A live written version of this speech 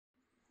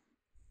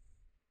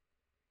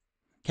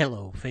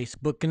Hello,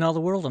 Facebook and all the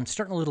world. I'm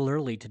starting a little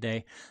early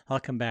today. I'll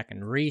come back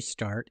and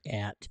restart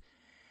at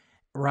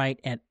right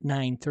at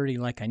 9:30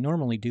 like I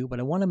normally do, but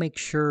I want to make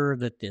sure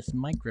that this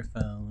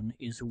microphone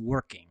is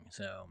working.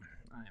 So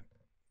I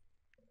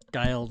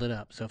dialed it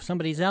up. So if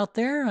somebody's out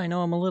there, I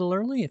know I'm a little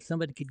early. If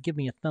somebody could give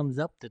me a thumbs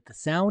up that the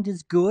sound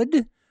is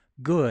good,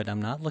 good.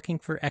 I'm not looking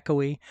for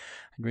echoey.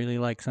 I'd really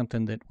like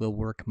something that will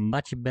work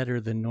much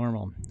better than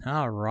normal.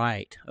 All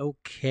right.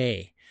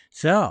 Okay.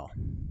 So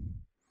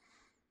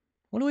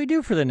what do we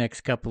do for the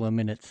next couple of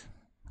minutes?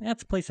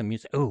 Let's play some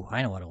music. Oh,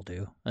 I know what I'll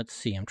do. Let's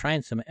see. I'm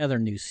trying some other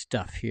new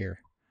stuff here.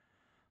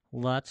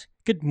 Lots.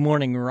 Good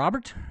morning,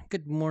 Robert.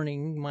 Good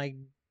morning, my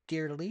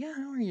dear Leah.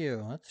 How are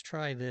you? Let's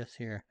try this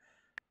here.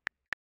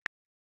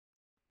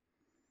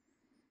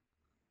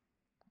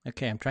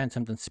 Okay, I'm trying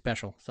something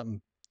special, something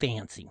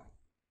fancy.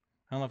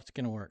 I don't know if it's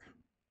gonna work.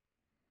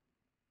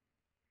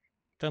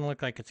 Doesn't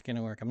look like it's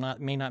gonna work.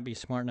 May not be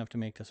smart enough to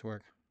make this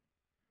work.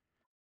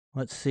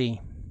 Let's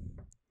see.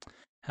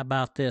 How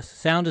about this?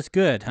 Sound is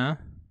good, huh?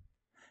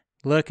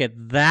 Look at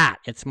that.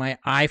 It's my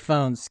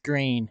iPhone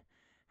screen.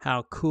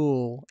 How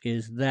cool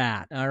is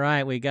that? All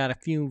right, we got a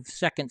few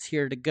seconds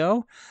here to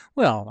go.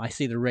 Well, I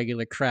see the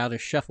regular crowd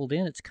has shuffled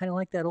in. It's kind of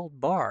like that old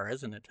bar,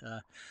 isn't it?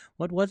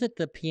 What was it?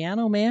 The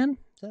Piano Man?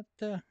 Is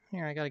that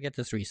here? I got to get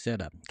this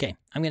reset up. Okay,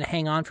 I'm going to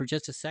hang on for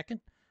just a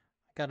second.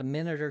 I got a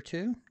minute or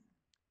two.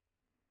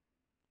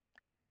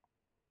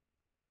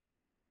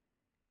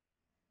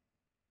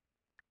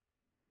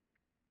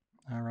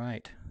 All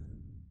right,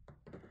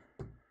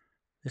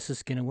 this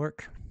is going to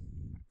work.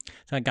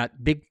 So I got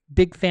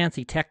big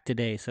fancy tech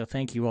today. So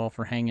thank you all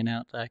for hanging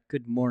out.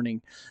 Good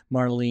morning,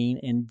 Marlene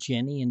and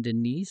Jenny and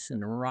Denise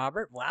and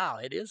Robert. Wow,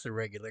 it is a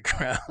regular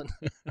crowd.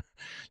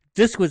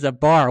 This was a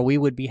bar, we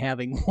would be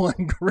having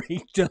one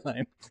great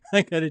time.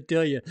 I got to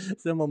tell you,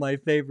 some of my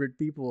favorite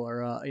people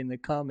are in the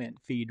comment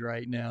feed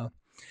right now.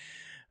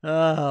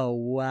 Oh,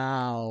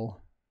 wow.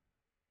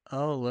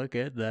 Oh, look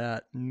at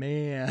that,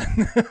 man.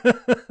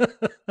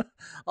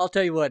 I'll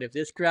tell you what, if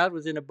this crowd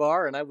was in a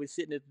bar and I was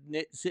sitting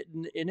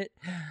in it,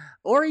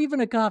 or even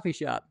a coffee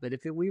shop, but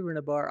if we were in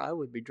a bar, I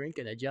would be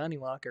drinking a Johnny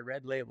Walker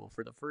Red Label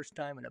for the first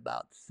time in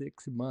about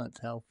 6 months.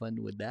 How fun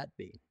would that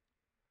be?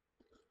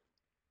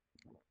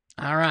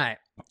 All right.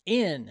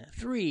 In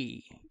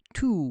three,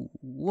 two,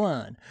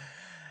 one.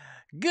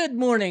 Good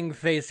morning,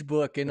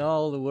 Facebook and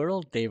all the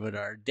world. David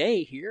R.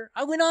 Day here.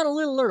 I went on a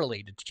little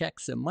early to check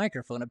some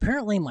microphone.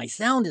 Apparently, my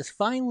sound is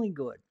finally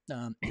good.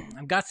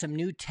 I've got some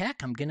new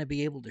tech. I'm going to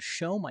be able to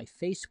show my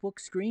Facebook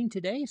screen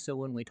today. So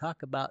when we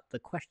talk about the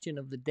question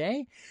of the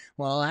day,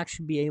 well, I'll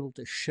actually be able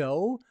to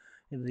show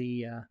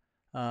the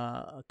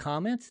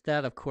comments.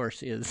 That, of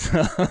course, is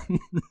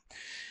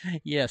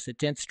yes, at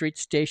 10th Street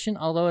Station.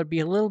 Although it'd be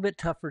a little bit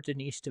tough for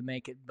Denise to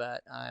make it,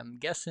 but I'm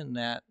guessing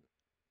that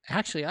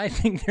actually, I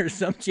think there's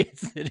some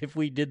chance that if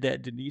we did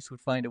that, Denise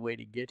would find a way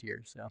to get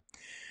here. So,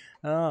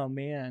 oh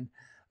man.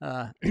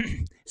 Uh,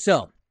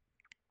 so,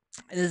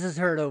 this is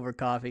Heard Over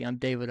Coffee. I'm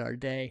David R.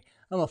 Day.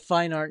 I'm a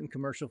fine art and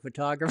commercial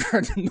photographer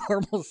in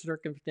normal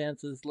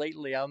circumstances.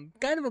 Lately, I'm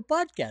kind of a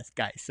podcast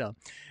guy, so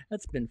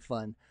that's been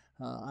fun.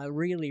 I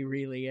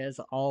really, as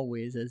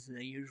always, as I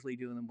usually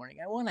do in the morning,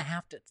 I want to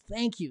have to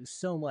thank you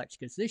so much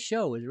because this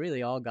show has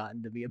really all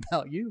gotten to be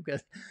about you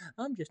because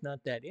I'm just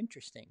not that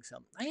interesting. So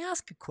I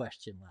asked a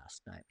question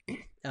last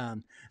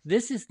night.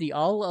 This is the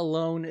all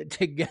alone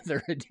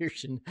together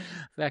edition. In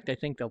fact, I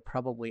think they'll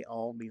probably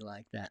all be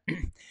like that.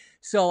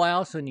 So I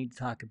also need to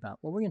talk about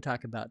what we're going to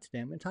talk about today.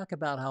 I'm going to talk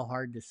about how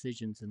hard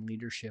decisions in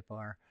leadership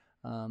are.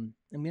 I'm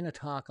going to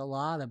talk a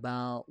lot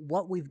about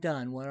what we've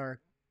done, what our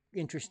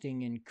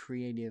interesting and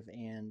creative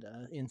and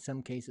in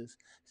some cases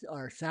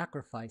are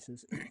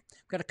sacrifices.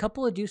 Got a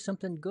couple of do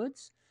something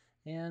goods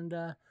and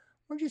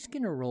we're just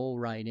gonna roll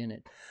right in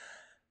it.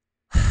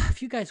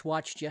 If you guys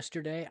watched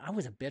yesterday, I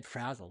was a bit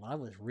frazzled. I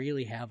was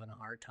really having a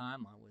hard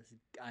time.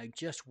 I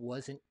just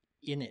wasn't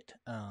in it.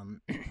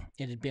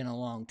 It had been a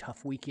long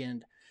tough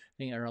weekend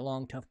or a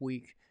long tough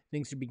week.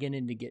 Things are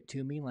beginning to get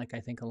to me like I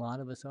think a lot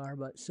of us are,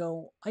 but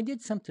so I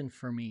did something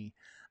for me.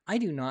 I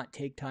do not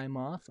take time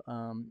off.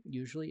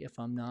 Usually, if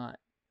I'm not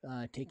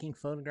taking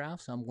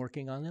photographs, I'm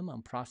working on them,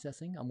 I'm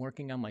processing, I'm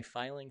working on my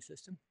filing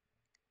system.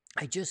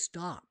 I just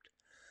stopped.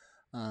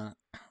 Uh,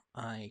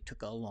 I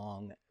took a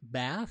long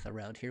bath.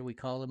 Around here, we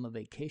call them a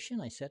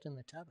vacation. I sat in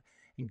the tub,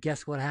 and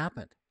guess what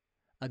happened?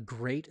 A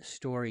great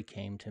story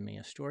came to me,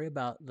 a story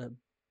about the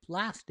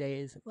last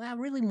days, well,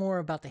 really more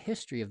about the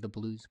history of the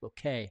blues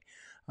bouquet.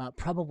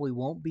 Probably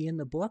won't be in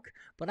the book,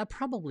 but I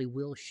probably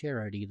will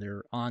share it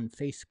either on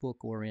Facebook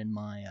or in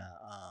my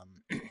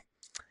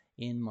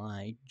in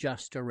my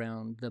Just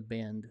Around the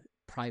Bend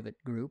private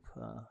group.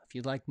 If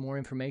you'd like more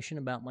information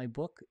about my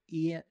book,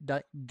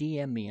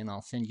 DM me and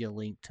I'll send you a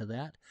link to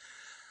that.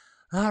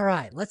 All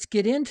right, let's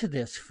get into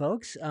this,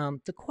 folks.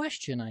 The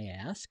question I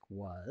asked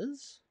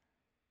was,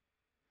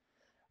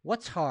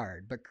 what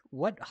hard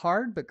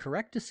but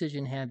correct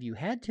decision have you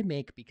had to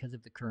make because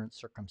of the current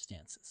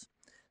circumstances?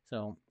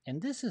 So,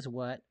 and this is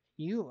what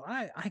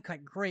I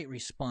got great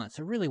response.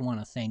 I really want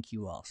to thank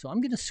you all. So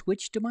I'm going to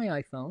switch to my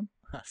iPhone.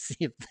 See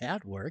if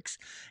that works,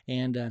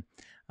 and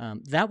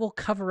that will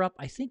cover up.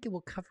 I think it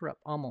will cover up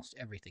almost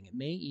everything. It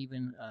may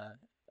even.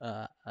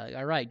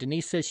 All right,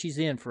 Denise says she's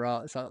in for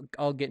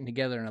all getting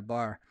together in a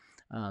bar.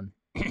 Um,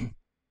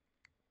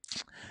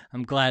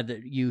 I'm glad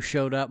that you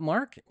showed up,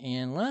 Mark.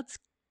 And let's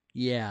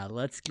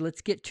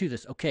get to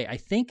this. Okay, I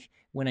think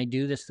when I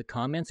do this, the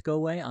comments go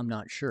away. I'm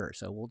not sure,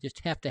 so we'll just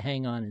have to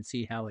hang on and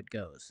see how it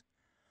goes.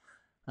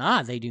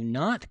 They do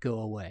not go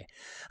away.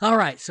 All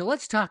right, so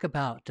let's talk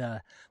about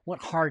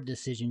what hard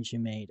decisions you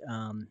made.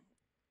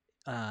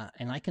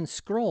 And I can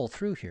scroll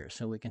through here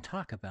so we can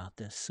talk about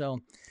this.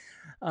 So,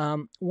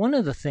 one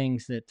of the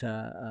things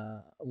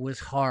that was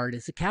hard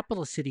is the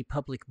capital city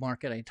public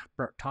market. I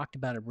talked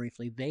about it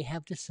briefly. They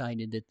have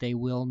decided that they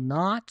will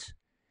not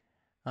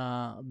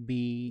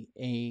be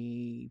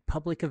a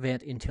public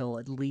event until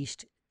at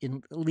least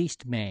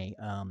May,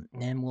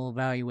 and we'll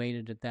evaluate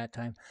it at that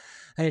time.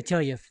 I gotta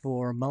tell you,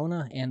 for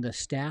Mona and the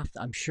staff,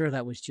 I'm sure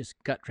that was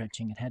just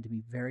gut-wrenching. It had to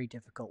be very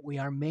difficult. We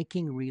are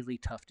making really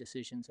tough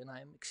decisions, and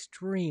I'm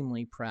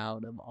extremely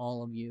proud of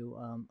all of you.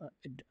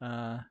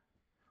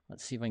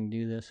 Let's see if I can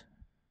do this.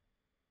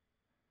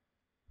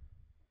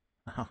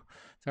 Oh,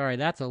 sorry,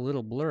 that's a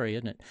little blurry,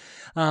 isn't it?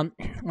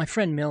 My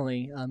friend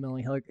Millie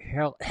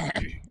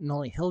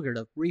Hilgert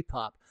of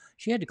Repop,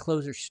 she had to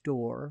close her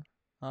store.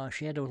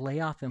 She had to lay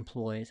off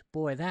employees.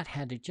 Boy, that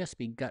had to just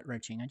be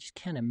gut-wrenching. I just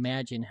can't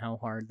imagine how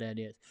hard that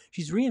is.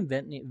 She's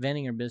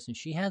reinventing her business.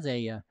 She has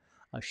a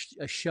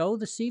show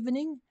this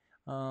evening.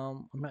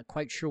 I'm not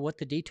quite sure what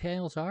the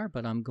details are,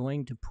 but I'm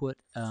going to put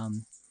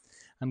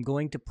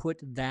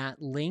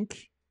that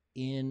link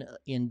in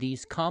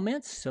these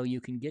comments so you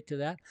can get to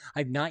that.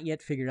 I've not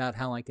yet figured out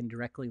how I can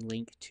directly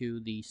link to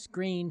the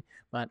screen,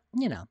 but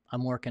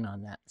I'm working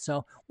on that.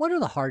 So what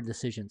are the hard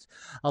decisions?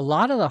 A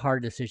lot of the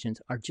hard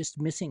decisions are just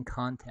missing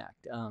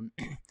contact.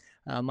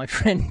 My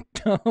friend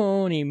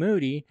Tony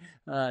Moody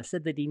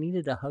said that he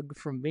needed a hug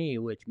from me,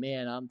 which,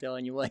 man, I'm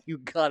telling you what, you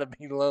gotta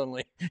be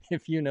lonely.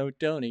 If you know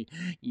Tony,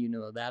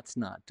 that's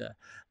not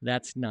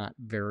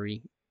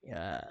very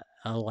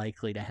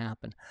likely to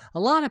happen. A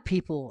lot of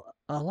people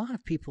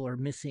are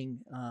missing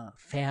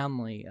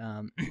family.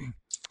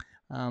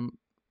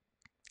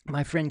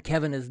 My friend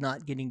Kevin is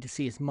not getting to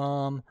see his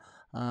mom.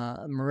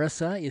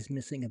 Marissa is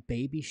missing a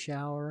baby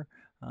shower,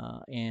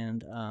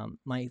 and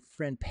my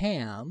friend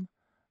Pam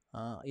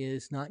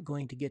is not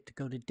going to get to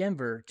go to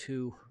Denver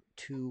to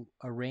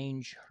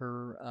arrange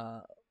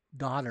her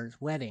daughter's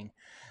wedding.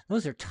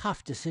 Those are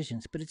tough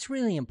decisions, but it's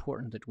really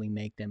important that we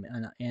make them,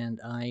 and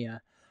I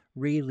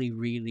really,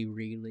 really,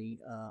 really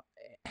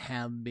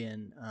have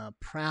been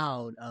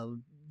proud of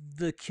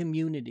the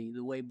community,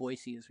 the way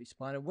Boise has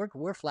responded.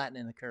 We're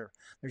flattening the curve.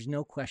 There's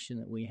no question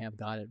that we have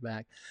got it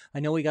back. I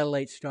know we got a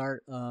late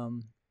start. I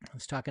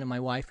was talking to my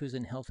wife, who's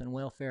in health and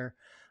welfare.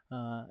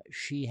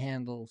 She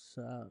handles.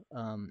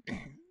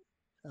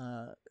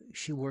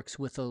 She works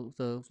with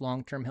the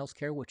long-term health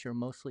care, which are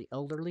mostly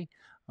elderly.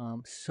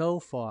 So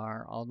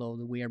far, although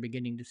we are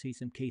beginning to see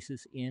some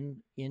cases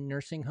in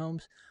nursing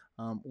homes,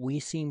 we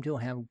seem to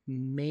have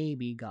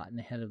maybe gotten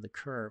ahead of the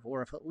curve,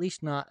 or if at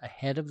least not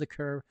ahead of the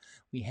curve,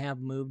 we have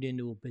moved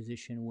into a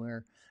position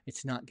where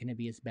it's not going to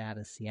be as bad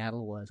as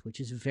Seattle was, which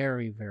is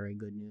very, very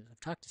good news. I've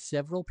talked to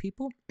several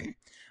people.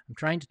 I'm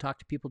trying to talk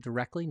to people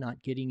directly,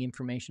 not getting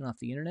information off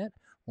the internet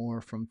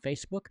or from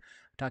Facebook.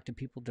 Talk to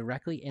people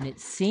directly, and it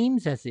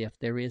seems as if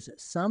there is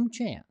some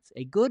chance,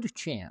 a good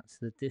chance,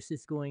 that this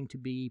is going to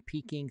be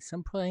peaking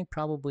sometime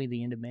probably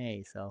the end of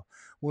May. So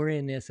we're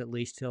in this at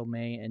least till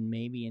May and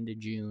maybe into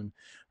June.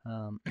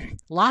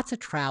 Lots of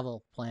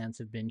travel plans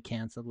have been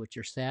canceled, which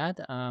are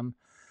sad.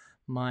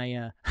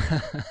 My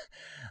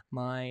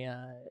my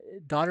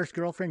daughter's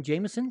girlfriend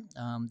Jameson,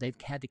 they've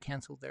had to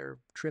cancel their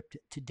trip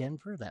to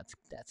Denver. That's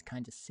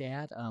kind of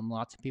sad.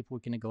 Lots of people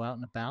are going to go out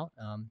and about.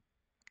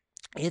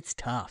 It's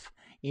tough.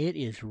 It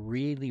is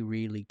really,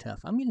 really tough.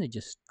 I'm going to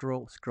just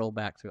scroll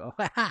back through.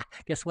 Oh,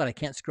 guess what? I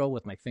can't scroll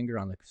with my finger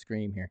on the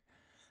screen here.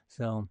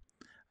 So,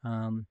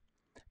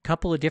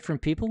 couple of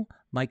different people,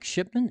 Mike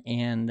Shipman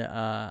and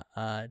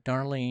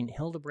Darlene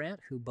Hildebrandt,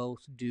 who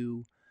both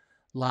do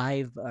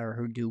live or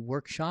who do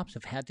workshops,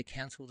 have had to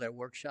cancel their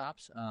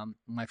workshops.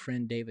 My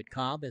friend David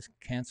Cobb has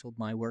canceled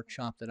my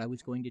workshop that I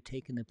was going to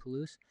take in the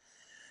Palouse.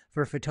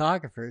 For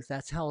photographers,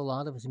 that's how a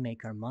lot of us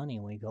make our money.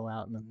 We go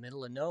out in the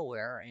middle of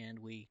nowhere and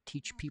we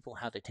teach people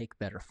how to take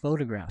better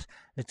photographs.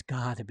 It's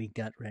got to be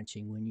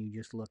gut-wrenching when you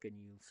just look and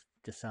you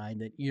decide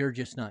that you're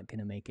just not going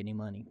to make any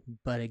money.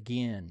 But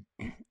again,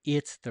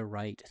 it's the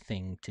right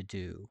thing to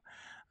do.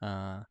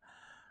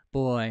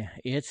 Boy,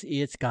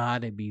 it's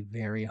got to be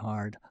very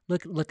hard.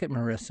 Look at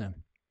Marissa.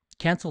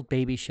 Canceled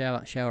baby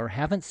shower.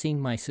 Haven't seen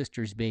my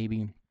sister's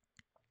baby.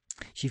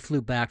 She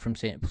flew back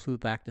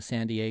to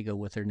San Diego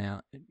with her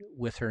now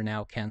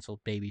canceled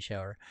baby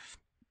shower.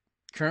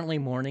 Currently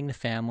mourning the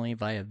family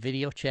via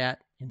video chat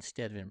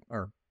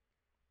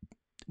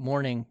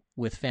mourning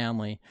with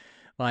family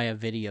via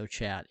video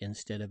chat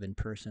instead of in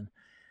person.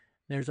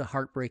 there's a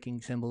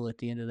heartbreaking symbol at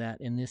the end of that,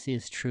 and this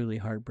is truly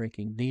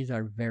heartbreaking. These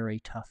are very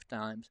tough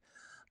times.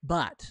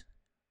 But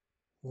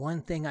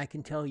one thing I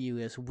can tell you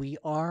is we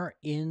are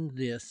in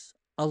this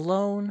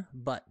alone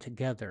but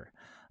together.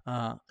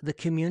 The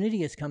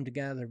community has come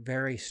together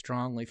very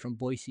strongly, from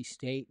Boise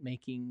State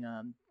making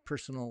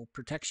personal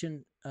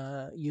protection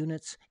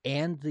units,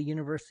 and the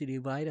University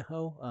of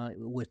Idaho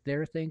with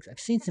their things. I've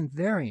seen some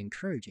very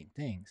encouraging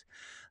things.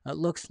 It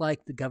looks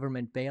like the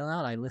government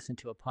bailout. I listened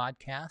to a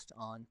podcast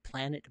on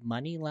Planet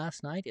Money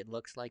last night. It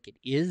looks like it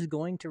is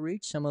going to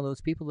reach some of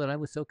those people that I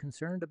was so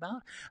concerned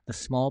about, the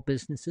small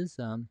businesses.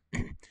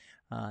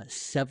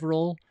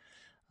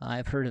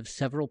 I've heard of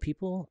several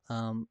people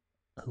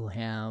who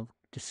have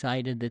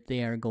decided that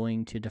they are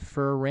going to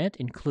defer rent,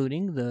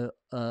 including the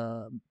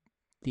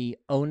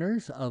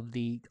owners of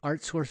the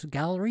Art Source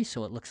Gallery.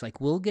 So it looks like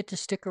we'll get to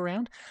stick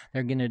around.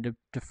 They're going to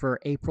defer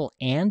April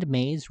and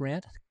May's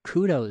rent.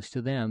 Kudos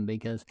to them,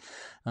 because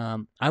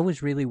I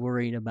was really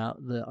worried about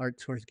the Art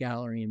Source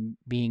Gallery and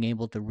being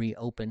able to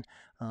reopen,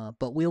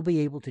 but we'll be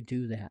able to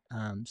do that.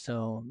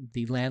 So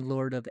the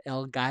landlord of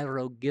El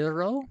Gyro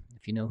Giro,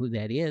 if you know who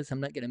that is, I'm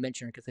not going to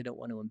mention her because I don't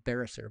want to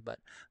embarrass her, but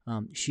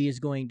she is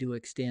going to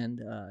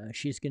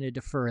she's going to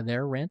defer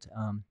their rent.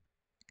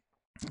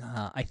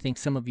 I think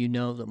some of you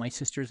know that my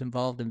sister's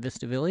involved in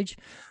Vista Village.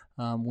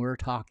 We're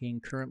talking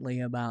currently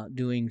about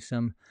doing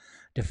some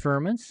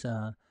deferments,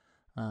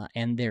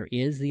 and there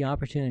is the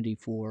opportunity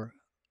for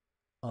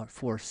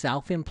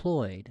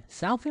self-employed.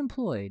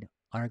 Self-employed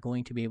are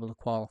going to be able to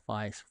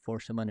qualify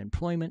for some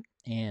unemployment,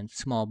 and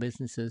small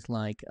businesses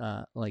like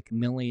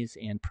Millie's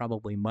and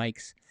probably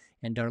Mike's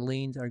and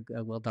Darlene's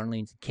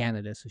Darlene's in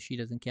Canada, so she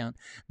doesn't count.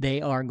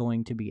 They are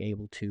going to be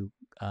able to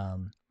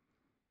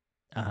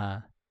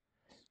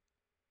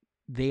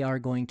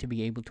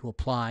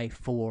apply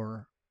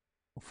for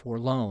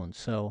loans.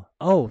 So,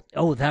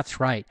 that's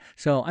right.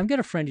 So I've got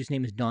a friend whose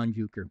name is Dawn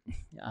Juker.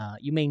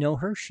 You may know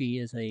her. She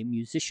is a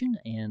musician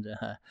and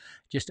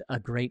just a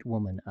great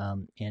woman,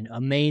 and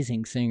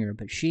amazing singer.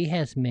 But she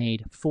has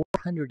made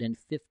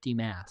 450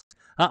 masks.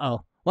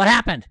 What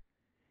happened?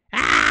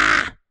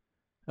 Ah!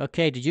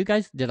 Okay,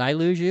 did I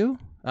lose you?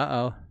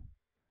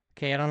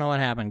 Okay, I don't know what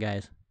happened,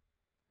 guys.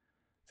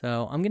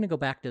 So I'm going to go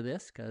back to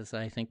this because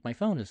I think my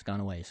phone has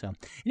gone away. So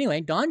anyway,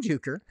 Dawn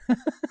Juker,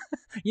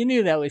 you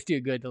knew that was too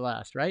good to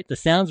last, right? The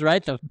sound's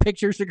right. The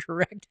pictures are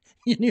correct.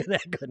 You knew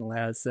that couldn't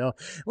last. So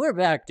we're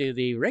back to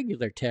the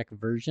regular tech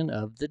version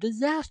of the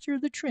disaster,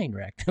 the train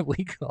wreck that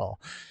we call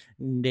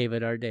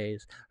David R.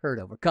 Day's Heard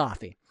Over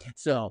Coffee.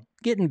 So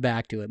getting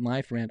back to it,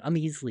 my friend, I'm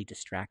easily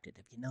distracted.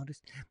 Have you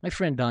noticed? My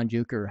friend Dawn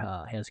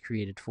Juker has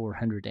created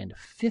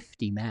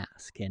 450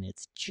 masks, and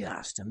it's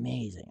just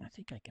amazing. I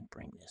think I can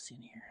bring this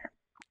in here.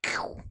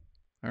 All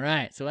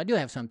right, so I do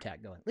have some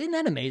tech going. Isn't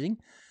that amazing?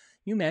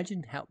 You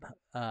imagine how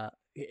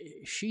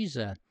she's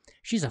a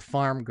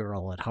farm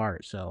girl at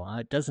heart, so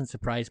it doesn't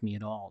surprise me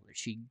at all that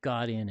she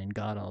got in and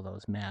got all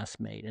those masks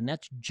made, and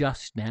that's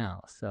just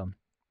now. So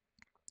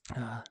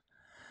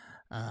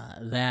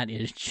that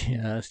is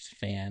just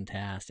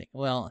fantastic.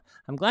 Well,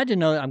 I'm glad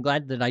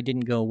that I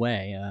didn't go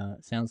away.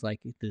 Sounds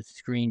like the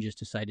screen just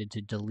decided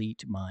to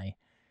delete my.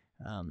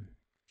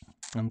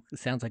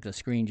 Sounds like the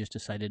screen just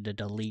decided to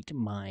delete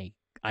my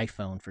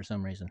iPhone for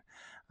some reason.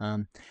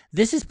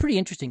 This is pretty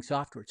interesting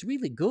software. It's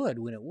really good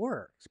when it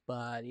works,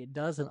 but it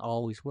doesn't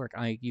always work.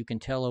 You can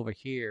tell over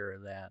here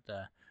that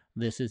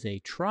this is a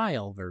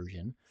trial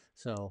version,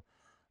 so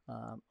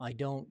I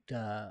don't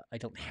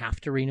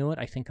have to renew it.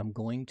 I think I'm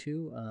going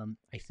to.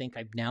 I think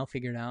I've now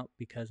figured out,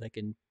 because I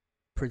can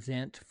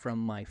present from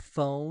my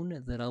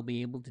phone, that I'll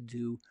be able to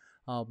do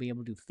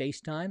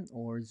FaceTime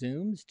or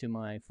Zooms to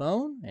my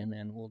phone, and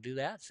then we'll do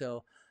that.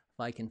 So if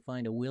I can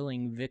find a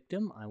willing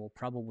victim, I will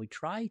probably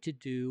try to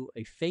do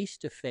a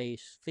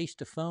face-to-face,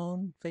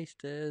 face-to-phone,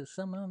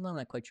 face-to-some, I'm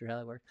not quite sure how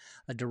that works,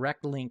 a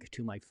direct link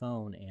to my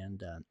phone,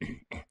 and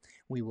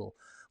we'll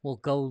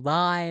go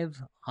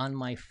live on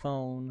my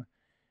phone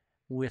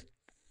with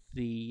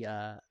the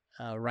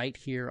right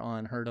here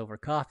on Heard Over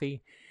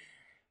Coffee.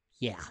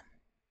 Yeah.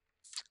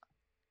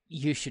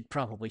 You should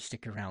probably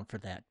stick around for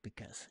that,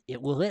 because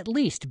it will at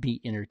least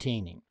be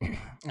entertaining.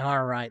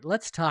 All right,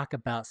 let's talk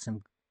about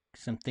some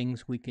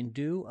things we can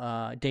do.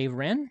 Dave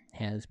Wren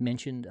has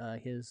mentioned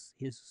his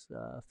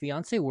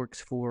fiance works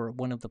for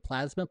one of the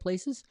plasma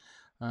places.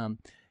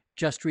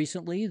 Just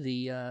recently,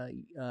 the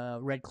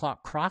Red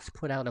Cross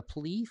put out a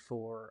plea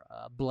for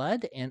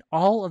blood, and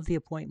all of the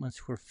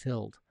appointments were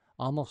filled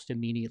almost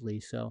immediately.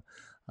 So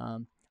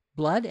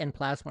blood and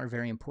plasma are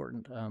very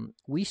important.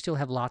 We still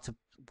have lots of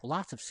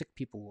sick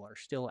people who are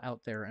still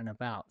out there and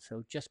about.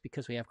 So just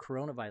because we have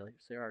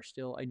coronavirus, there are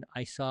still.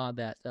 I saw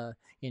that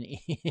in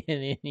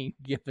any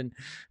given.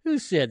 Who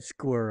said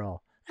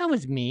squirrel? That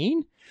was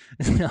mean.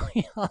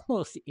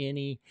 Almost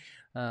any.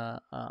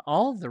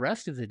 All of the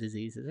rest of the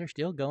diseases are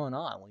still going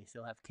on. We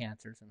still have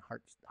cancers and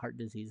heart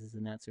diseases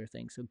and that sort of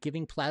thing. So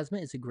giving plasma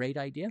is a great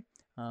idea.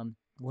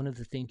 One of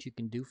the things you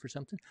can do for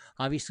something.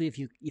 Obviously, if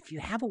you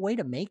have a way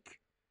to make,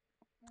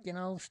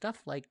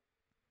 stuff like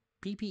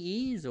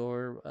PPEs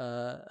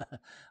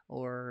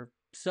or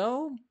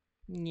so.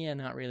 Yeah,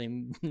 not really,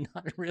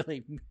 not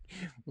really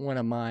one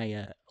of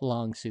my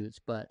long suits,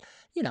 but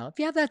if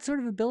you have that sort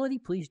of ability,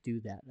 please do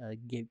that.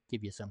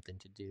 Give you something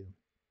to do.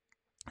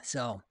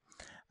 So,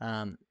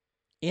 um,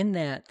 in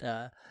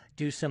that,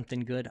 do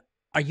something good.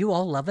 Are you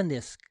all loving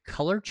this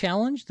color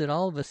challenge that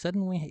all of a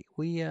sudden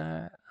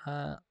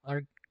are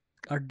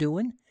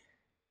doing?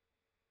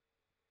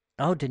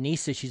 Oh,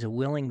 Denise says she's a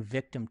willing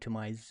victim to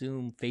my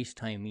Zoom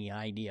FaceTime me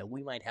idea.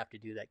 We might have to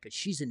do that because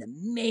she's an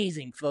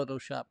amazing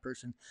Photoshop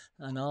person,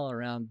 an all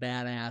around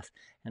badass,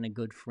 and a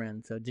good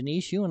friend. So,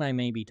 Denise, you and I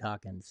may be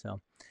talking.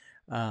 So,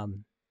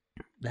 um,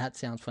 that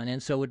sounds fun.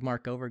 And so would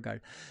Mark Overgard.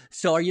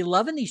 So are you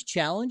loving these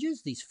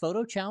challenges, these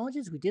photo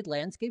challenges? We did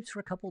landscapes for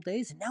a couple of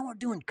days, and now we're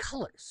doing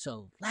colors.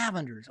 So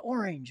lavenders,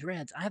 orange,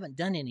 reds. I haven't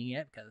done any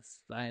yet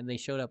because they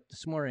showed up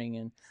this morning,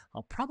 and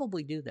I'll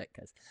probably do that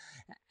because,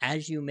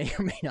 as you may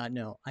or may not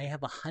know, I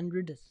have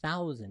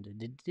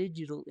 100,000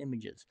 digital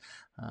images.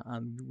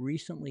 I'm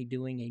recently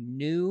doing a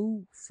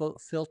new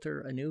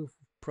filter, a new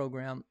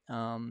program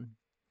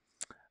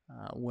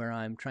where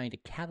I'm trying to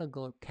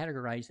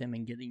categorize them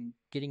and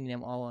getting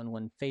them all on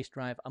one face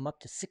drive. I'm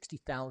up to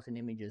 60,000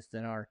 images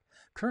that are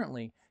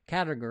currently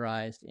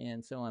categorized,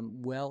 and so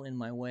I'm well in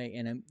my way.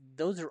 And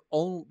those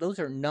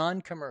are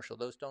non-commercial.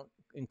 Those don't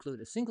include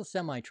a single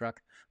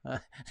semi-truck.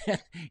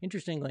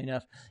 Interestingly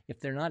enough, if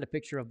they're not a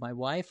picture of my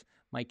wife,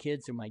 my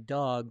kids, or my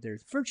dog,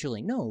 there's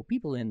virtually no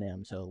people in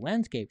them. So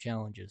landscape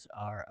challenges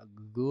are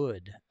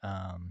good.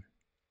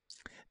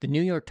 The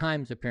New York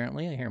Times,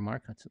 apparently, here,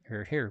 Mark,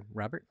 here,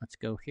 Robert, let's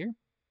go here.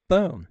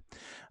 Boom.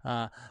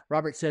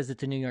 Robert says that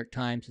the New York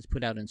Times has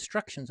put out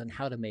instructions on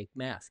how to make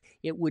masks.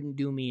 It wouldn't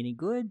do me any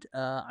good.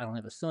 I don't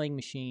have a sewing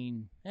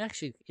machine.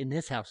 Actually, in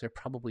this house, there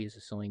probably is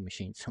a sewing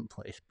machine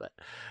someplace. But,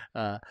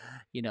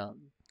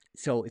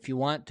 so if you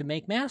want to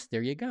make masks,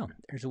 there you go.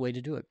 There's a way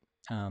to do it.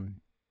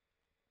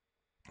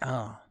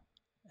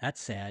 That's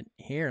sad.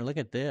 Here, look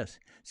at this.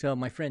 So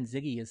my friend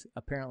Ziggy is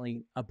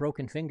apparently a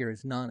broken finger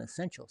is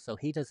non-essential, so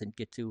he doesn't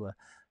get to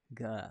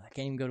can't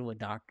even go to a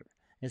doctor.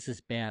 This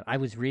is bad. I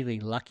was really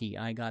lucky.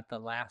 I got the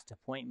last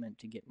appointment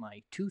to get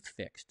my tooth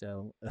fixed.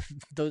 So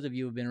those of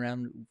you who have been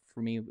around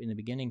for me in the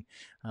beginning,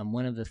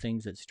 one of the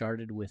things that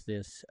started with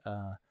this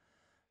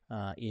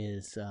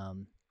is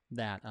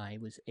that I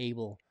was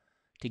able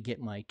to get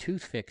my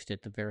tooth fixed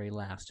at the very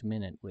last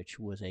minute, which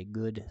was a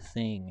good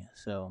thing.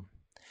 So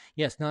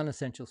yes,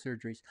 non-essential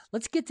surgeries.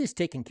 Let's get this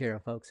taken care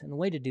of, folks. And the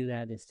way to do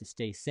that is to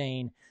stay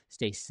sane,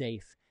 stay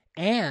safe.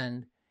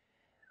 And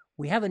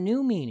we have a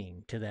new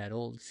meaning to that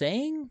old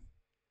saying.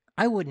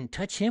 I wouldn't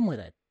touch him with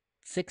a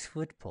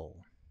 6-foot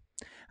pole.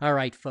 All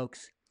right,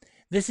 folks.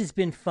 This has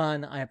been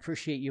fun. I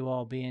appreciate you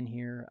all being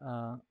here.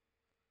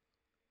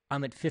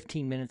 I'm at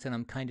 15 minutes, and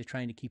I'm kind of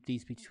trying to keep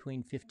these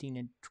between 15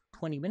 and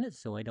 20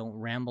 minutes so I don't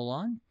ramble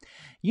on.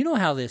 You know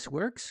how this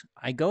works.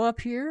 I go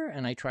up here,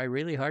 and I try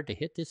really hard to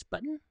hit this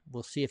button.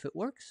 We'll see if it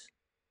works.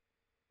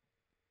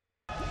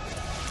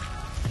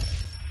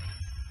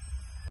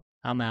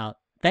 I'm out.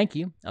 Thank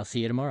you. I'll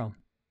see you tomorrow.